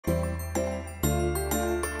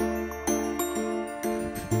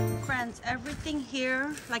everything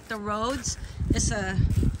here, like the roads, is a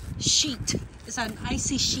sheet. It's an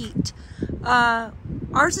icy sheet.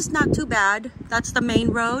 Ours is not too bad. That's the main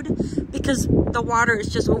road because the water is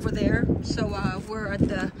just over there. So we're at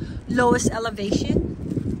the lowest elevation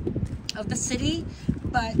of the city.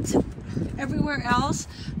 But everywhere else,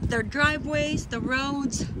 their driveways, the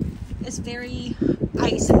roads is very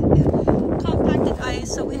icy, compacted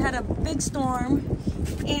ice. So we had a big storm,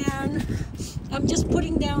 and I'm just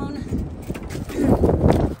putting down.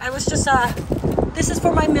 I was just this is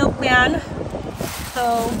for my milkman.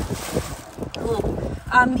 So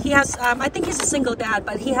he has I think he's a single dad,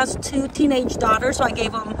 but he has 2 teenage daughters, so I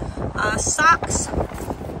gave him socks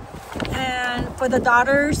and for the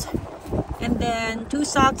daughters, and then 2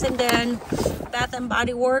 socks, and then Bath and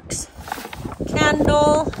Body Works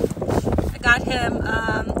candle. I got him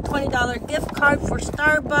 $20 gift card for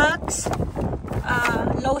Starbucks,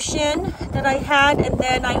 lotion that I had, and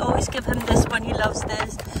then I always give him this one. He loves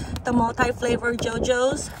this, the multi-flavor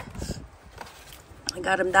JoJo's. I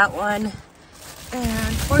got him that one,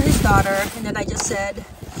 and for his daughter. And then I just said,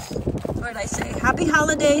 what did I say? Happy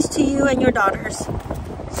holidays to you and your daughters.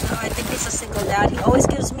 So I think he's a single dad. He always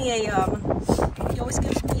gives me a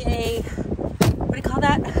what do you call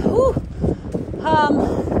that?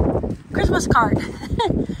 Christmas card.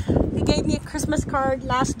 He gave me a Christmas card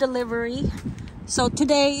last delivery. So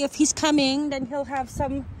today, if he's coming, then he'll have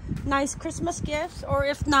some nice Christmas gifts, or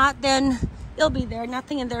if not, then it'll be there.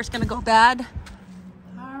 Nothing in there is gonna go bad.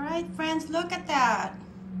 All right, friends, look at that.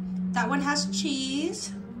 That one has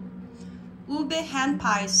cheese. Ube hand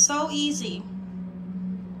pies, so easy.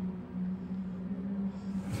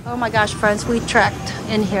 Oh my gosh, friends, we trekked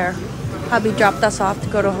in here. Hubby dropped us off to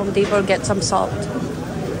go to Home Depot and get some salt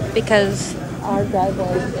because our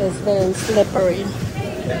driveway is very slippery.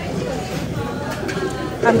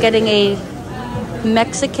 I'm getting a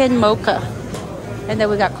Mexican mocha, and then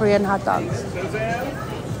we got Korean hot dogs.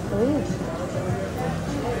 Ooh.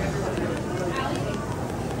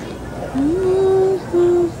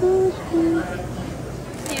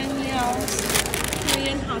 Danielle's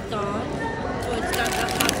Korean hot dog. So it's got the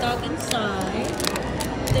hot dog inside.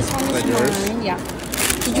 This one is mine. Yeah.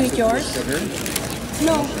 Did you eat yours? Sugar?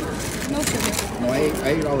 No. No sugar. No, I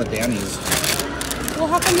ate all the Danny's. Well,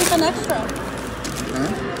 how come there's an extra? Huh?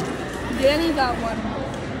 Danny got one.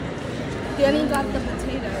 Danny got the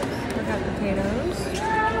potatoes. We got potatoes.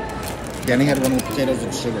 Danny had one with potatoes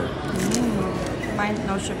and sugar. Mine,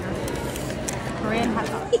 no sugar. Korean hot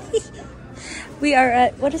dog. We are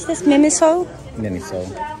at, what is this, Miniso? Miniso.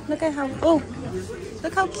 Look at how, oh,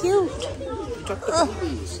 look how cute. Oh,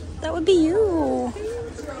 that would be you.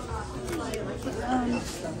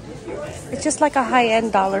 It's just like a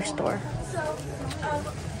high-end dollar store.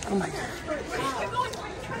 Oh my God.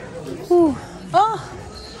 Ooh. Oh.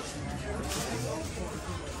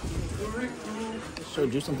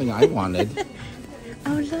 Showed you something I wanted.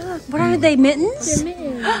 Oh look. What are they, mittens? They're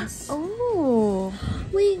mittens. Oh.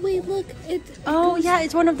 Wait, look. Oh yeah,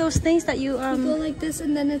 it's one of those things that you you go like this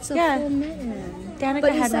and then it's a full mitten. Danica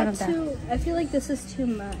But had one of that. I feel like this is too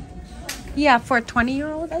much. Yeah, for a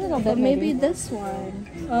 20-year-old, a little bit But maybe this one.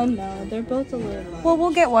 Oh no, they're both a little. Well,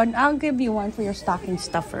 we'll get one. I'll give you one for your stocking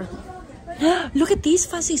stuffer. Look at these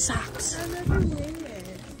fuzzy socks. I never wear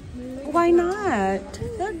it. Why not?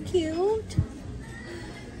 They're cute.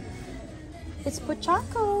 It's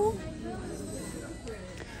Pochaco.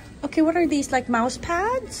 Okay, what are these, like mouse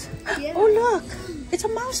pads? Yeah. Oh look, it's a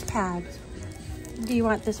mouse pad. Do you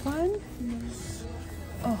want this one? No.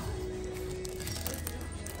 Oh.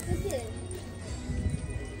 Look it.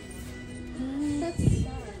 That's sad.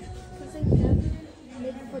 Because I never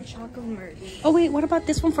made a Pochaco merch. Oh wait, what about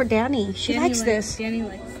this one for Danny? She likes this. Danny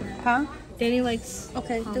likes that. Huh? Danny likes.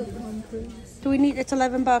 Okay. Do we need? It's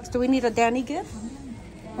 $11. Do we need a Danny gift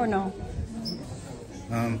or no?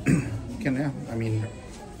 Yeah. I mean,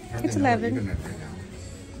 It's 11.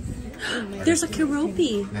 There's a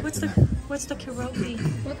Keropi. What's the Keropi?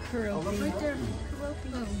 What curl? Right there. Oh,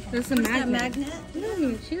 there's a What's magnet. that magnet?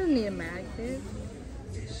 No, she doesn't need a magnet.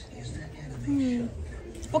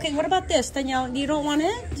 Okay, what about this, Danielle? You don't want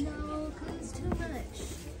it? No, because it's too much.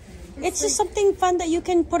 It's just something fun that you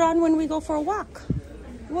can put on when we go for a walk.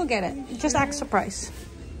 We'll get it. Just ask the price.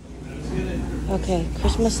 Okay,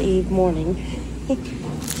 Christmas Eve morning. We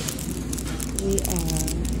are...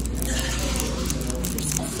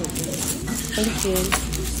 Thank you.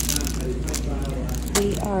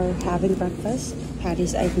 We are having breakfast.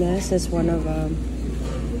 Patty's Egg Nest is one of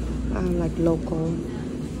like local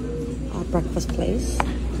breakfast place.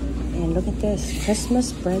 And look at this,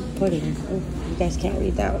 Christmas bread pudding. Oh, you guys can't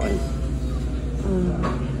read that one.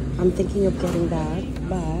 I'm thinking of getting that,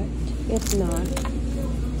 but It's not.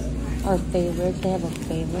 Our favorites, they have our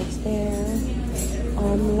favorites there.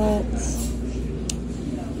 Omelets.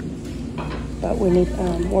 But we need,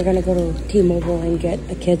 we're gonna go to T-Mobile and get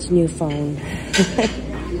the kids' new phone.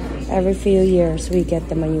 Every few years we get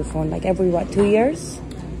them a new phone. Like every what, 2 years?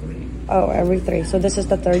 Oh, every 3. So this is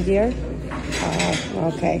the 3rd year?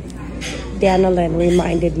 Okay. Danilyn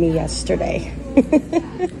reminded me yesterday.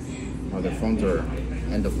 Well, their phones are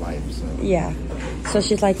end of life, so. Yeah. So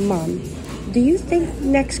she's like, Mom, do you think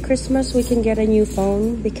next Christmas we can get a new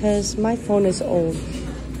phone? Because my phone is old.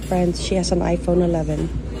 Friends, she has an iPhone 11.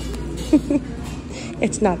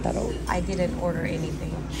 It's not that old. I didn't order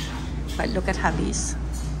anything. But look at hubby's.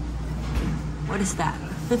 What is that?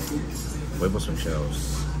 Huevos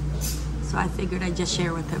rancheros. So I figured I'd just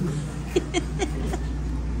share with him.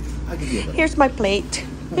 I'll give you a Here's my plate.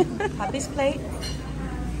 Hubby's plate.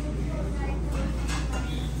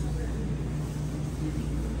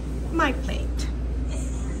 My plate.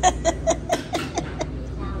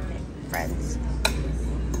 Friends.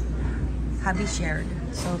 Hubby shared.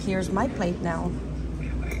 So here's my plate now.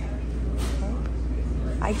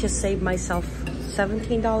 I just saved myself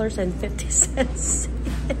 $17.50.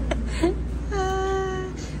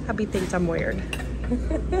 Hubby thinks I'm weird.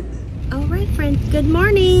 All right, friends. Good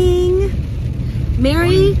morning.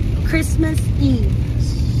 Merry Christmas Eve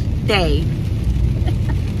Day.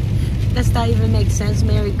 Does that even make sense?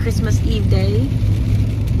 Merry Christmas Eve Day.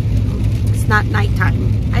 It's not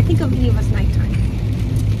nighttime. I think of Eve as nighttime.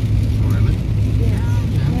 Really? Yeah.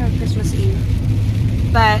 Merry Christmas Eve.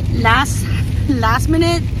 But last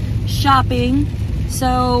minute shopping.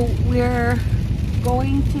 So we're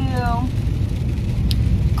going to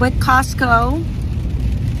quit Costco,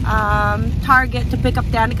 Target to pick up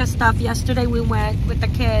Danika stuff. Yesterday we went with the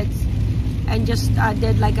kids and just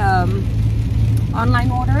did like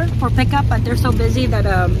online order for pickup, but they're so busy that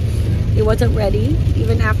it wasn't ready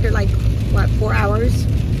even after like what, 4 hours.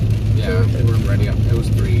 Yeah, they weren't ready. It was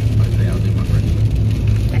 3, but they weren't ready.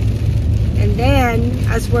 Okay. And then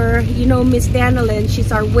as we're, you know, Miss Danilyn,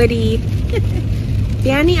 she's our witty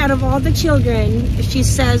Danny. Out of all the children, she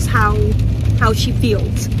says how she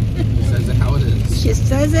feels. She says it how it is. She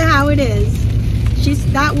says it how it is. She's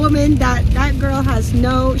that woman. That girl has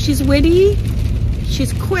no. She's witty.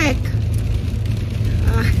 She's quick.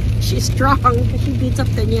 She's strong. She beats up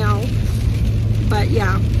Danielle. But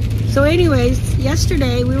yeah. So anyways,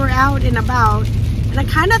 yesterday we were out and about, and I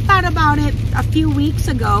kind of thought about it a few weeks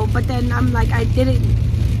ago, but then I'm like, I didn't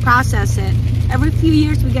process it. Every few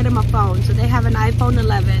years we get them a phone. So they have an iPhone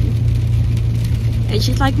 11. And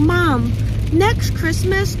she's like, Mom, next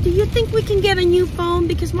Christmas, do you think we can get a new phone?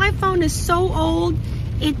 Because my phone is so old.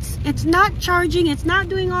 It's not charging. It's not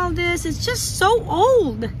doing all this. It's just so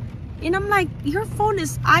old. And I'm like, your phone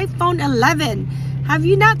is iPhone 11. Have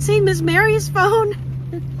you not seen Miss Mary's phone?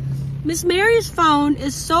 Miss Mary's phone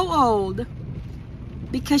is so old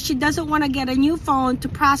because she doesn't want to get a new phone to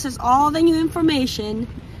process all the new information.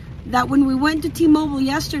 That when we went to T-Mobile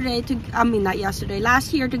yesterday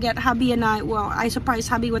last year to get hubby and I surprised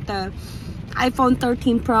hubby with the iPhone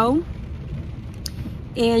 13 Pro,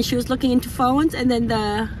 and she was looking into phones, and then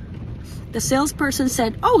the salesperson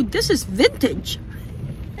said, oh, this is vintage.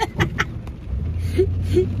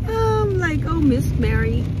 I'm like, oh, Miss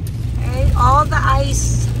Mary. Okay, all the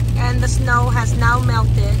ice and the snow has now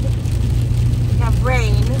melted. We have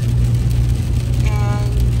rain,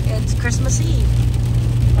 and it's Christmas Eve.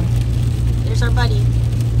 There's our buddy.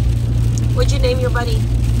 What'd you name your buddy?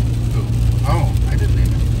 Oh, I didn't name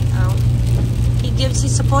him. Oh.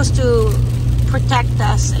 He's supposed to protect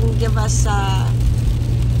us and give us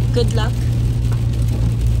good luck,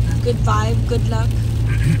 good vibe, good luck.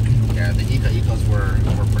 Yeah, the Icos were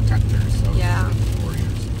protectors, so yeah,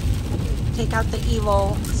 warriors. Take out the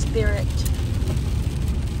evil spirit.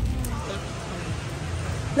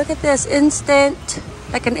 Look at this,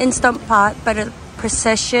 like an instant pot, but a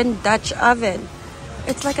precision Dutch oven.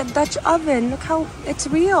 It's like a Dutch oven. Look how it's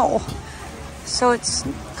real. So it's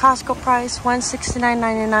Costco price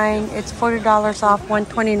 $169.99. It's $40 off,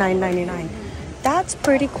 $129.99. That's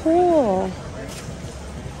pretty cool.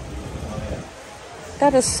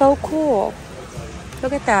 That is so cool.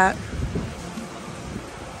 Look at that.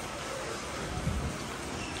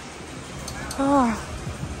 Oh.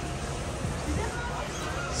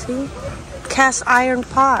 See? Cast iron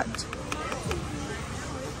pot.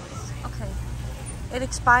 Okay. It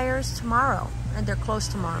expires tomorrow. And they're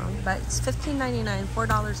closed tomorrow. But it's $15.99,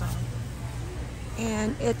 $4 off.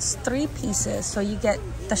 And it's 3 pieces. So you get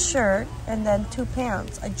the shirt and then 2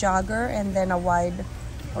 pants. A jogger and then a wide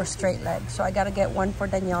or straight leg. So I gotta get one for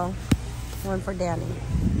Danielle, one for Danny.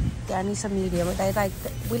 Danny's a medium.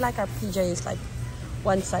 We like our PJs like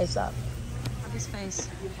one size up. Look at his face.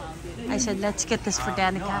 I said, let's get this for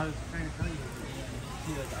Danika.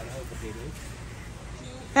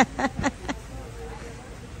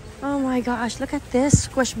 Oh my gosh, look at this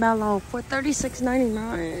squishmallow for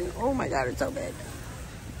 $36.99. Oh my god, it's so big.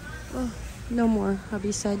 Oh, no more,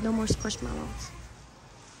 hubby said. No more squishmallows.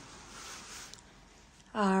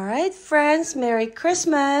 All right, friends, Merry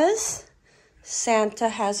Christmas. Santa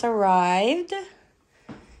has arrived.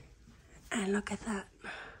 And look at that.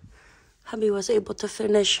 Hubby was able to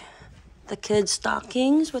finish the kids'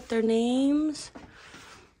 stockings with their names.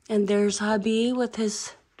 And there's hubby with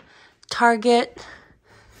his Target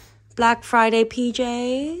Black Friday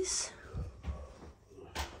PJs.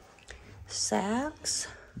 Sacks.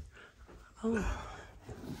 Oh.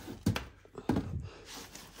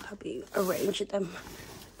 Hubby arranged them.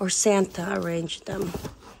 Or Santa arranged them.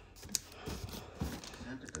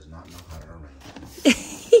 Santa does not know how to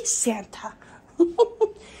arrange. Santa.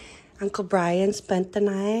 Uncle Brian spent the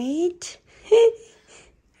night.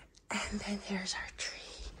 And then there's our tree.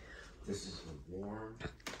 This is warm.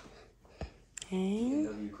 Okay.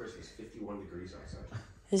 Christmas, 51 degrees outside.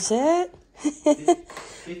 Is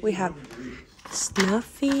it? We have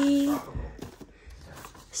Snuffy.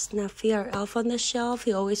 Snuffy, our elf on the shelf.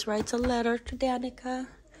 He always writes a letter to Danika.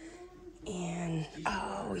 And,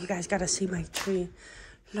 oh, you guys got to see my tree.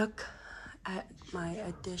 Look at my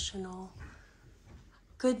additional.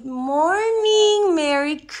 Good morning.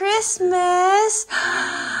 Merry Christmas.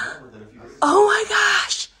 Oh, my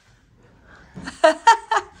gosh.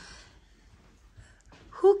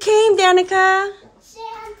 Who came, Danika? Santa.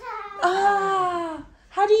 Ah,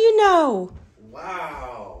 how do you know?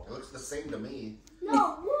 Wow. It looks the same to me.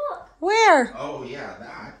 No, look. Where? Oh, yeah,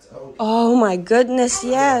 that. Oh, Oh my goodness,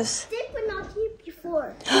 yes. They were not here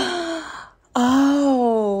before.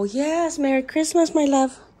 Oh, yes. Merry Christmas, my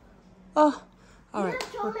love. Oh, all You right.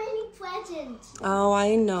 have so many presents. Oh,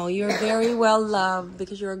 I know. You're very well loved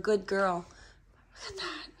because you're a good girl. Look at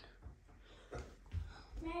that.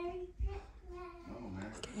 Merry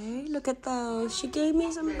Christmas. Okay, look at those. She gave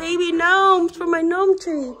me some baby gnomes for my gnome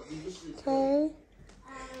tree. Okay.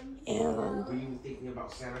 And were you thinking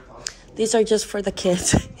about Santa Claus? these are just for the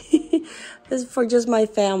kids. This is for just my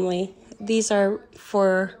family. These are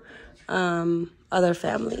for other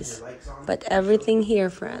families. But everything here,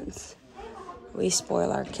 friends, we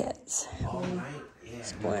spoil our kids. We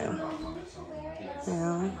spoil. You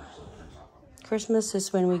know, Christmas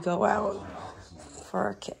is when we go out for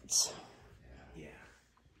our kids.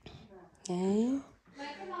 Okay.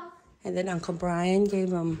 And then Uncle Brian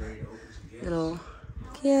gave them little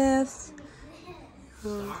gifts.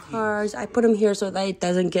 Cards. I put them here so that it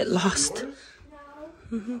doesn't get lost.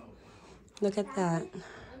 Look at that.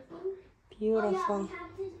 Beautiful.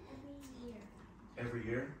 Every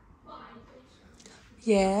year?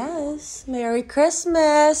 Yes. Merry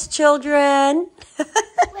Christmas, children.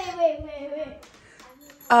 Wait.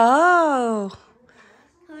 Oh.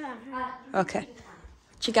 Hold on. Okay.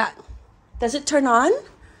 What you got? Does it turn on?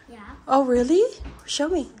 Yeah. Oh, really? Show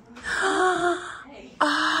me.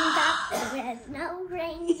 There's no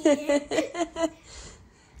reindeer.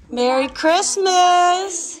 Merry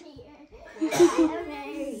Christmas.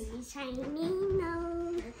 Very shiny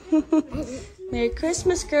nose. Merry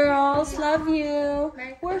Christmas, girls. Love you.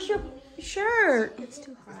 Where's your shirt? It's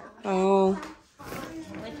too hot. Oh.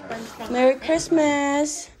 Merry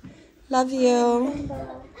Christmas. Love you.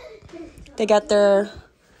 They got their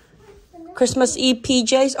Christmas Eve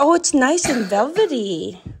PJs. Oh, it's nice and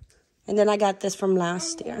velvety. And then I got this from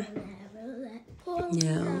last year.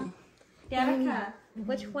 Yeah. Danica,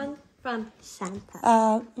 which one from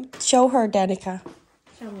Santa? Show her, Danica.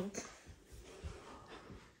 Show me.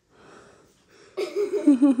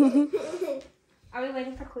 Are we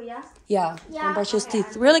waiting for Kuya? Yeah. Yeah. And brush his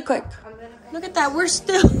teeth really quick. Look at that. We're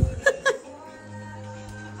still.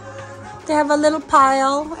 They have a little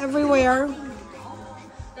pile everywhere.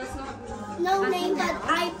 No name, but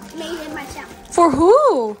I made it myself. For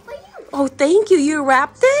who? For you. Oh, thank you. You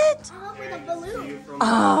wrapped it? With a balloon.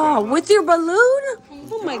 Oh, with your balloon?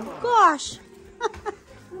 Oh my gosh.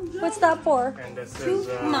 What's that for? And this is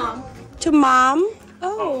Mom. To mom? the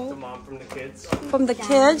Oh, mom from the kids. from the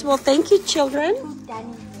kids. Well, thank you, children. Daddy.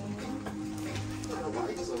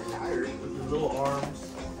 Little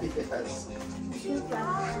arms. Yes.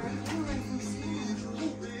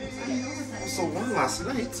 So warm last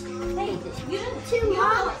night. To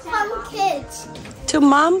Mom from kids. To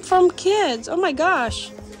mom from kids. Oh my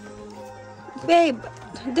gosh. Babe,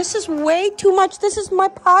 this is way too much. This is my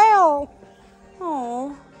pile.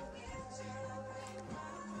 Oh.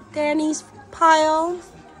 Danny's pile.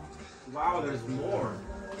 Wow, there's more.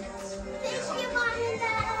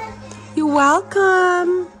 You're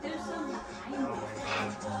welcome.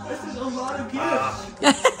 This is a lot of gifts.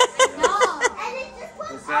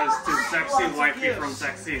 It says to sexy wifey from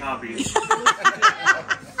sexy hubby.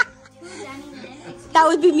 That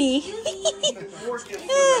would be me.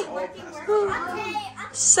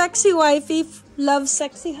 Sexy wifey loves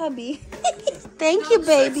sexy hubby. Thank you,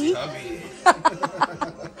 baby.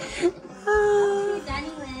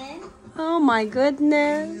 Oh my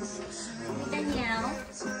goodness.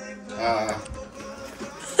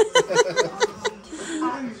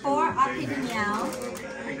 Or Auntie Danielle.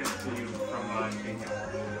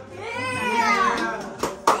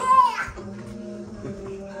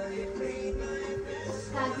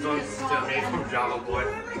 So it's made from Java Boy.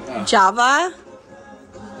 Java?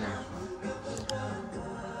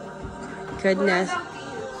 Goodness.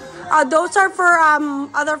 Those are for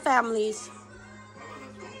other families.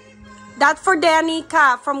 That's for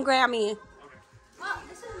Danika from Grammy. Oh,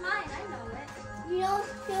 this is mine. I know it. You know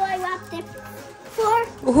who I wrapped it for?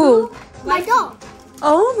 Who? My dog.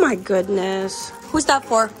 Oh my goodness. Who's that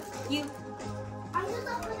for? You. I'm just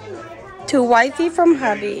opening my pie. To wifey from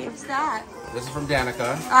hubby. What's that? This is from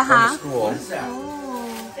Danica Uh-huh. from school.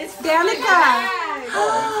 It's Danica.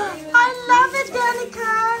 I love it,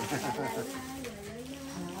 Danica.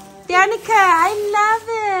 Danica, I love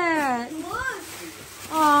it.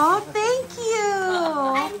 Oh, thank you.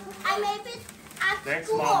 I made it at Thanks,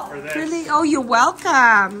 school. Mom, for this. Really? Oh, you're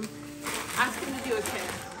welcome. Ask him to do a kick.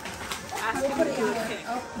 Ask him to do a kick.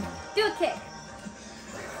 Do a kick.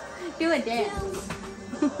 Do a dance.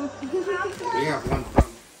 We have one from.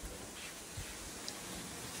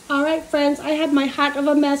 All right, friends, I had my heart of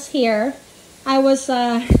a mess here. I was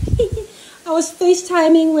I was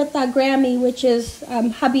FaceTiming with Grammy, which is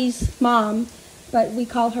hubby's mom, but we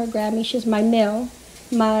call her Grammy. She's my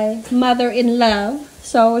my mother-in-law.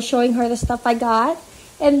 So I was showing her the stuff I got.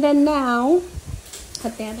 And then now,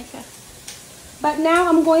 Danica. But now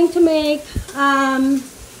I'm going to make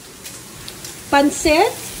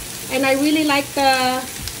pancit, and I really like the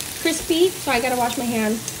crispy, so I gotta wash my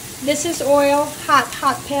hands. This is oil, hot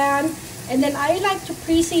pan. And then I like to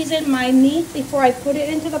pre-season my meat before I put it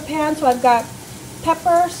into the pan. So I've got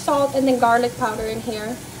pepper, salt, and then garlic powder in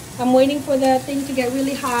here. I'm waiting for the thing to get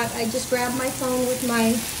really hot. I just grab my phone with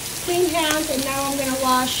my clean hands, and now I'm gonna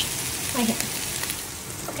wash my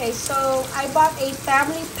hands. Okay, so I bought a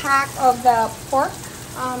family pack of the pork.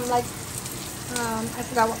 I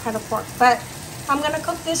forgot what kind of pork, but I'm gonna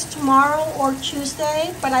cook this tomorrow or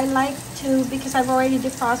Tuesday. But I like to, because I've already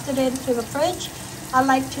defrosted it into the fridge, I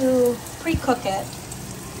like to pre-cook it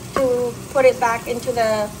to put it back into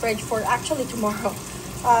the fridge for actually tomorrow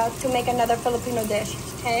to make another Filipino dish.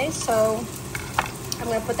 Okay, so I'm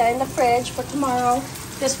gonna put that in the fridge for tomorrow.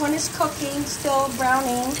 This one is cooking, still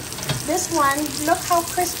browning. This one, look how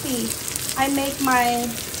crispy I make my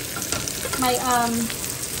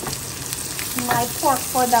pork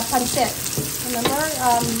for the pancit. Remember,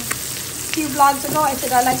 a few vlogs ago I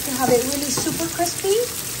said I like to have it really super crispy,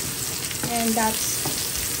 and that's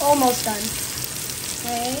almost done.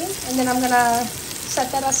 Okay, and then I'm gonna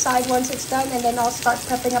set that aside once it's done, and then I'll start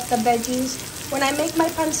prepping up the veggies. When I make my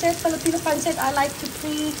pancit, Filipino pancit, I like to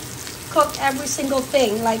pre-cook every single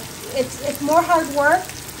thing. Like it's more hard work,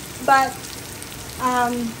 but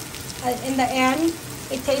in the end,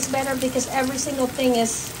 it tastes better because every single thing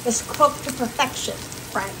is cooked to perfection,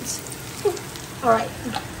 friends. All right,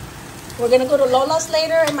 we're gonna go to Lola's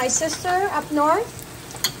later and my sister up north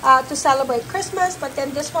to celebrate Christmas, but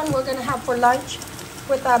then this one we're gonna have for lunch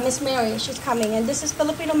with Miss Mary. She's coming, and this is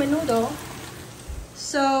Filipino Menudo.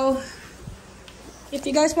 So if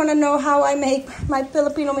you guys want to know how I make my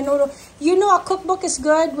Filipino Menudo, you know a cookbook is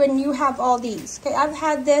good when you have all these. Okay, I've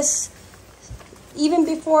had this even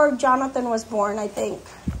before Jonathan was born, I think.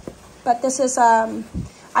 But this is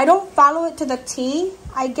I don't follow it to the T.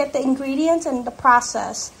 I get the ingredients and the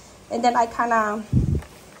process, and then I kind of,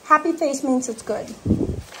 happy face means it's good.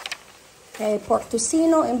 Okay, pork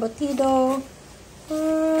tocino, embutido.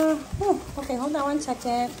 Okay, hold on one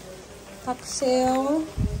second. Pancit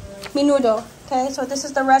Menudo. Okay, so this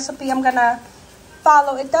is the recipe I'm gonna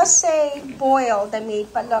follow. It does say boil the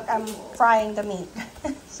meat, but look, I'm frying the meat.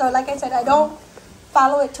 So like I said, I don't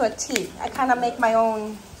follow it to a T. I kind of make my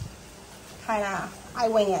own, I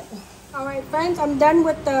wing it. All right, friends, I'm done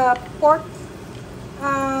with the pork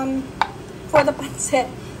for the pancit.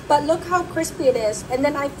 But look how crispy it is. And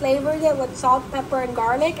then I flavored it with salt, pepper, and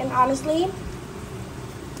garlic. And honestly,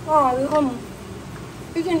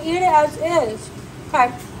 you can eat it as is.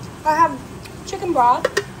 Okay, I have chicken broth.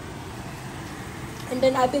 And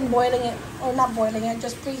then I've been boiling it, or not boiling it,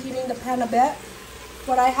 just preheating the pan a bit.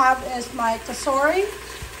 What I have is my kasori.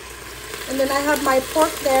 And then I have my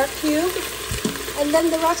pork there cubed. And then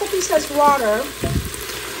the recipe says water.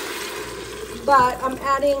 But I'm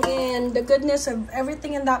adding in the goodness of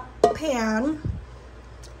everything in that pan.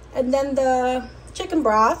 And then the chicken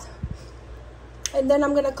broth. And then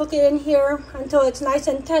I'm gonna cook it in here until it's nice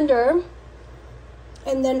and tender.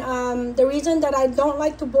 And then the reason that I don't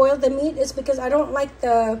like to boil the meat is because I don't like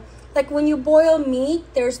the, like when you boil meat,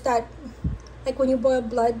 there's that, like when you boil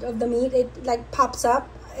blood of the meat, it like pops up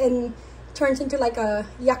and turns into like a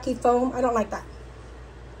yucky foam. I don't like that.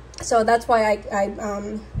 So that's why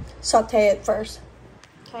I saute it first.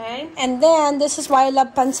 Okay, and then this is why I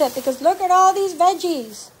love pancit, because look at all these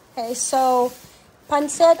veggies. Okay, so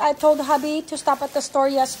pancit, I told hubby to stop at the store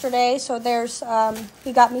yesterday. So there's,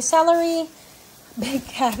 he got me celery, big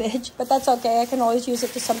cabbage, but that's okay. I can always use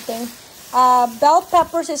it to something. Bell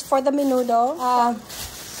peppers is for the menudo.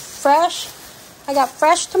 Fresh, I got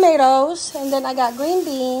fresh tomatoes, and then I got green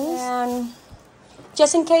beans. And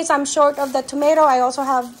just in case I'm short of the tomato, I also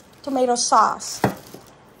have tomato sauce.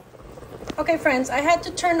 Okay, friends, I had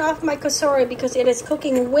to turn off my kasori because it is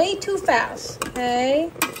cooking way too fast.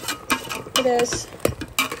 Okay, it is.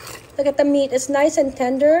 Look at the meat, it's nice and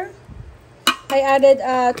tender. I added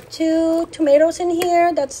 2 tomatoes in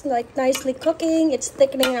here. That's like nicely cooking. It's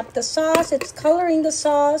thickening up the sauce. It's coloring the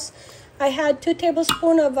sauce. I had 2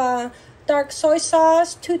 tablespoons of dark soy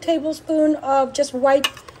sauce, 2 tablespoons of just white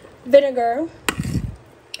vinegar,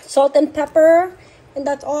 salt and pepper, and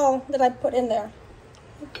that's all that I put in there.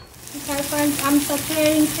 Okay, friends, I'm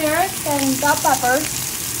sauteing carrots and bell peppers,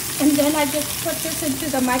 and then I just put this into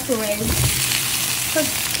the microwave. Because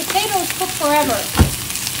potatoes cook forever.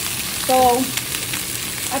 So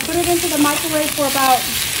I put it into the microwave for about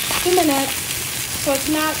 2 minutes. So it's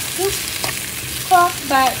not too cooked,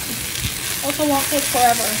 but also won't take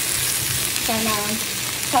forever. Then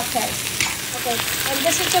saute. Okay, and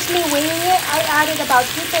this is just me winging it. I added about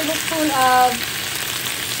 2 tablespoons of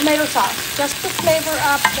tomato sauce just to flavor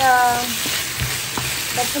up the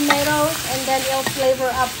tomatoes, and then it'll flavor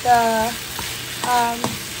up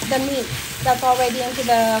the meat that's already into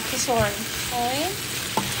the kasori. Okay.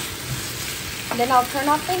 And then I'll turn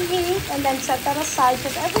off the heat and then set that aside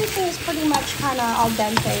because everything is pretty much kind of al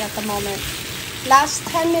dente at the moment. Last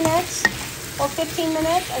 10 minutes or 15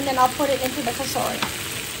 minutes, and then I'll put it into the kasori.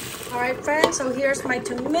 All right, friends, so here's my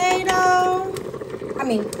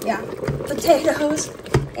potatoes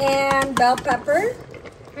and bell pepper.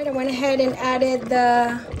 All right, I went ahead and added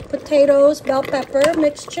the potatoes, bell pepper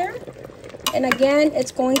mixture. And again,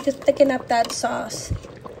 it's going to thicken up that sauce.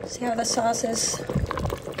 See how the sauce is.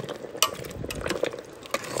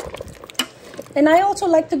 And I also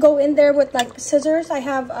like to go in there with like scissors. I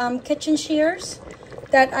have kitchen shears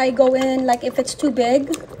that I go in like if it's too big,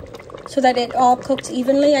 so that it all cooks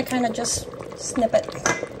evenly. I kind of just snip it.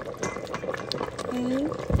 Okay.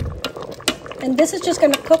 And this is just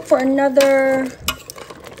going to cook for another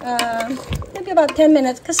maybe about 10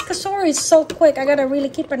 minutes because kasori is so quick. I got to really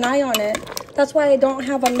keep an eye on it. That's why I don't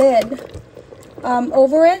have a lid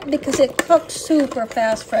over it, because it cooks super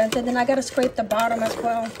fast, friends. And then I got to scrape the bottom as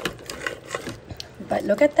well. But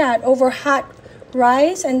look at that, over hot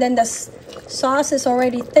rice, and then the sauce is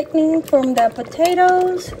already thickening from the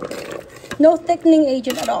potatoes. No thickening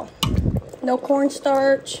agent at all. No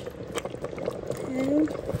cornstarch. Okay.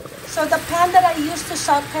 So the pan that I used to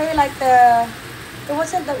saute like the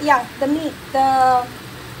meat,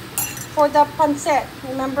 for the pancit,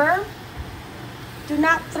 remember? Do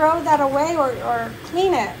not throw that away or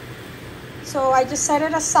clean it. So I just set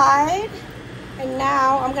it aside, and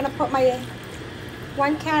now I'm gonna put my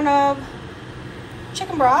 1 can of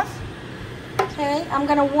chicken broth. Okay, I'm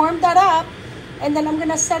gonna warm that up, and then I'm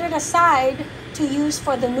gonna set it aside to use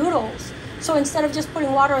for the noodles. So instead of just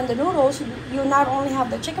putting water in the noodles, you not only have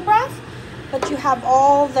the chicken broth, but you have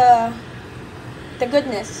all the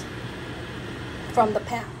goodness from the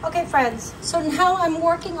pan. Okay, friends, so now I'm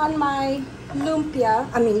working on my lumpia.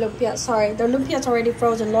 The lumpia is already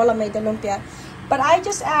frozen. Lola made the lumpia. But I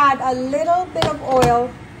just add a little bit of oil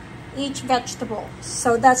each vegetable.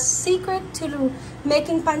 So the secret to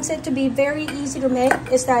making pancit to be very easy to make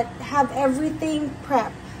is that have everything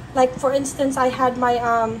prepped. Like for instance, I had my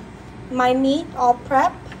my meat all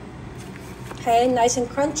prepped. Okay, nice and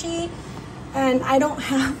crunchy. And I don't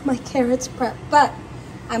have my carrots prepped, but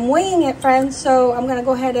I'm winging it, friends. So I'm gonna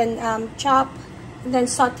go ahead and chop and then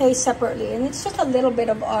saute separately, and it's just a little bit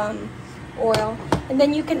of oil. And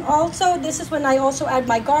then you can also, this is when I also add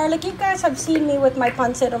my garlic. You guys have seen me with my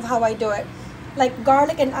pancit of how I do it, like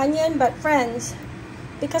garlic and onion. But friends,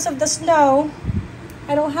 because of the snow,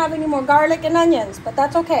 I don't have any more garlic and onions, but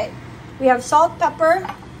that's okay. We have salt, pepper,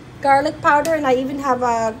 garlic powder, and I even have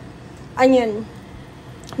a onion,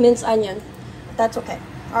 minced onion. That's okay.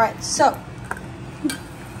 All right, so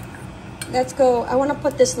let's go. I want to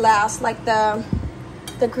put this last, like the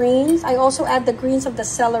greens. I also add the greens of the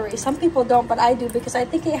celery. Some people don't, but I do because I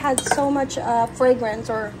think it has so much fragrance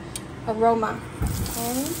or aroma.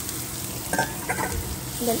 Okay.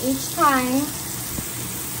 And then each time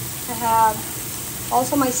I have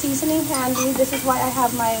also my seasoning handy. This is why I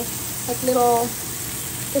have my like little,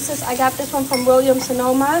 I got this one from Williams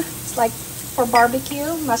Sonoma. It's like for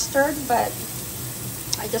barbecue mustard, but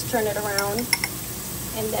I just turn it around.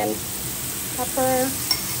 And then pepper, and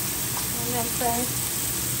then friends.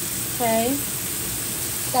 Okay,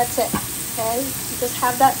 that's it. Okay, you just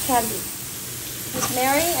have that candy. Miss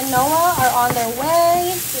Mary and Noah are on their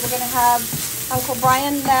way. So we're gonna have Uncle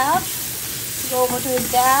Brian left to go over to his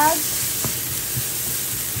dad's,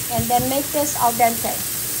 and then make this al dente,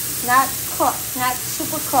 not cooked, not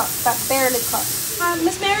super cooked, but barely cooked.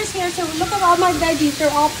 Miss Mary's here, so look at all my veggies.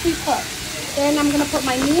 They're all pre-cooked. Then I'm gonna put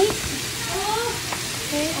my meat.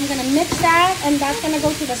 Okay, I'm gonna mix that, and that's gonna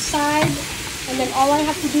go to the side. And then all I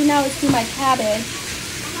have to do now is do my cabbage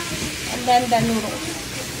and then the noodles.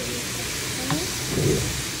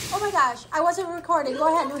 Oh my gosh, I wasn't recording.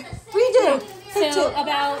 Go ahead. Redo. Take two.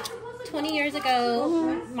 About 20 years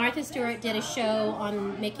ago, Martha Stewart did a show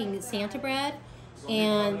on making Santa bread.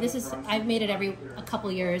 And this is, I've made it a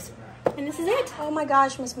couple years. And this is it. Oh my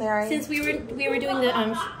gosh, Miss Mary. Since we were doing the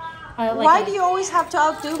why do you always have to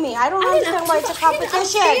outdo me? I don't understand why it's a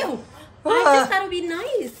competition. I just thought it would be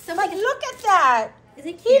nice. But look at that. Is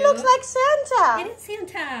it cute? He looks like Santa. It is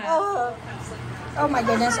Santa. Oh my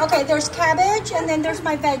goodness. Okay, there's cabbage and then there's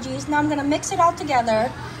my veggies. Now I'm going to mix it all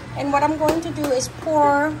together. And what I'm going to do is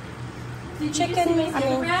pour the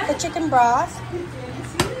chicken broth.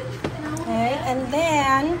 Okay, and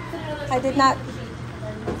then I did not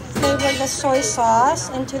flavor the soy sauce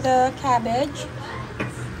into the cabbage.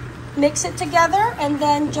 Mix it together and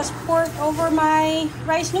then just pour it over my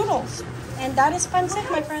rice noodles. And that is pancit,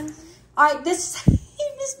 my friends. All right, Miss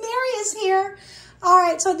Mary is here. All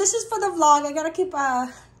right, so this is for the vlog. I gotta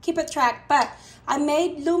keep it tracked. But I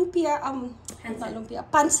made lumpia, not lumpia,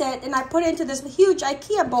 pancit, and I put it into this huge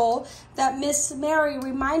IKEA bowl that Miss Mary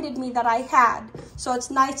reminded me that I had. So it's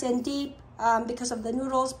nice and deep because of the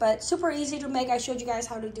noodles, but super easy to make. I showed you guys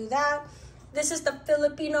how to do that. This is the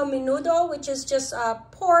Filipino Menudo, which is just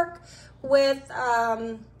pork with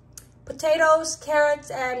potatoes, carrots,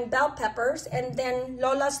 and bell peppers. And then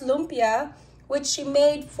Lola's lumpia, which she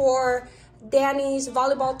made for Danny's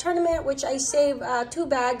volleyball tournament, which I saved 2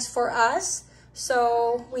 bags for us,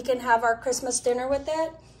 so we can have our Christmas dinner with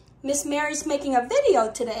it. Miss Mary's making a video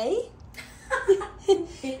today.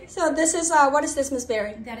 So this is, what is this, Miss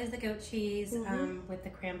Mary? That is the goat cheese with the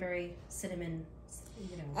cranberry cinnamon.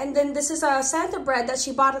 You know. And then this is a Santa bread that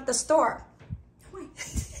she bought at the store.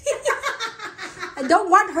 I don't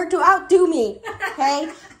want her to outdo me, okay?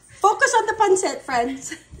 Focus on the pancit, friends.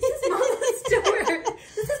 This is Mama Stewart.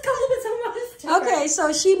 This is compliments on Mama Stewart. Okay,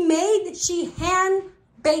 so she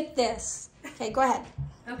hand-baked this. Okay, go ahead.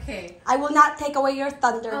 Okay. I will not take away your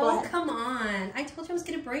thunder. Go ahead. Come on. I told you I was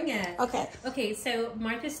going to bring it. Okay. Okay, so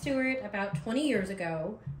Martha Stewart, about 20 years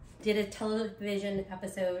ago, did a television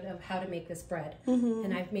episode of how to make this bread.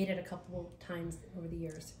 And I've made it a couple times over the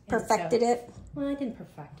years. Perfected it? Well, I didn't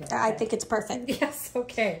perfect it. I think it's perfect. Yes,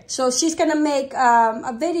 okay. So she's going to make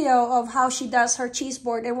a video of how she does her cheese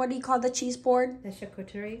board. And what do you call the cheese board? The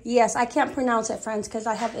charcuterie? Yes, I can't pronounce it, friends, because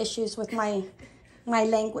I have issues with my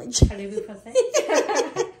language.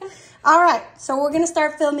 All right, so we're going to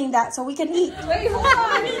start filming that so we can eat. Wait, hold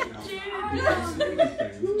on.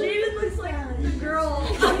 Jaden looks like the girl.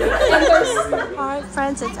 All right,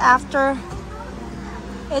 friends, it's after,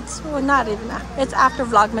 well, not even after, it's after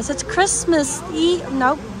Vlogmas. It's Christmas Eve,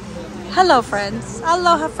 nope. Hello, friends.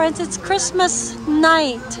 Aloha, friends. It's Christmas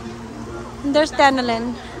night. And there's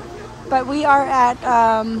Danilyn. But we are at,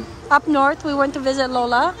 up north. We went to visit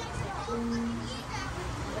Lola.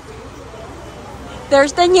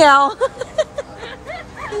 There's Danielle.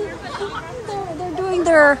 they're doing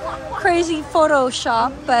their crazy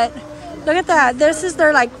Photoshop, but look at that. This is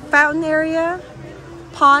their like fountain area,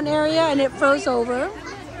 pond area, and it froze over.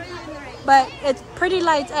 But it's pretty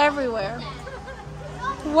lights everywhere.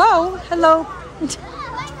 Whoa, hello.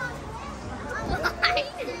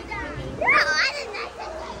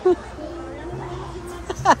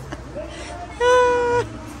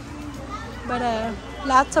 But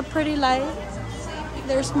lots of pretty lights.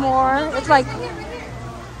 There's more. It's like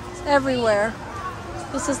it's everywhere.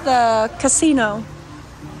 This is the casino.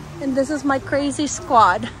 And this is my crazy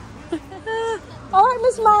squad. All right,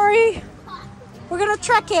 Miss Mari. We're gonna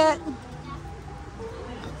trek it.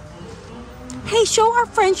 Hey, show our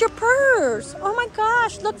friends your purse. Oh my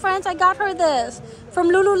gosh, look friends, I got her this from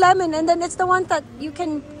Lululemon, and then it's the one that you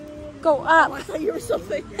can go up. Oh, I thought you were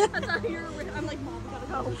something. I thought you were. I'm like, Mom, we gotta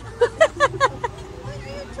go.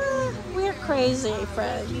 We're crazy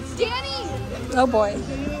friends. Danny! Oh boy.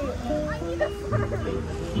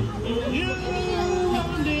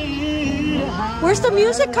 Where's the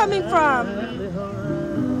music coming from?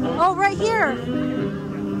 Oh, right here.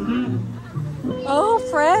 Oh,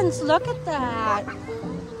 friends, look at that.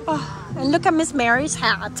 Oh, and look at Miss Mary's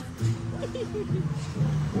hat.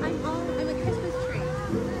 I'm a Christmas tree.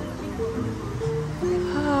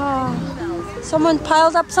 Oh, someone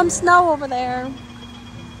piled up some snow over there.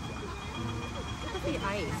 Look at the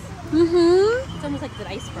ice. Mm-hmm. It's almost like an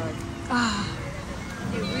iceberg. Ah.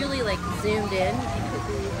 If you really like zoomed in, it could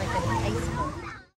be like an iceberg.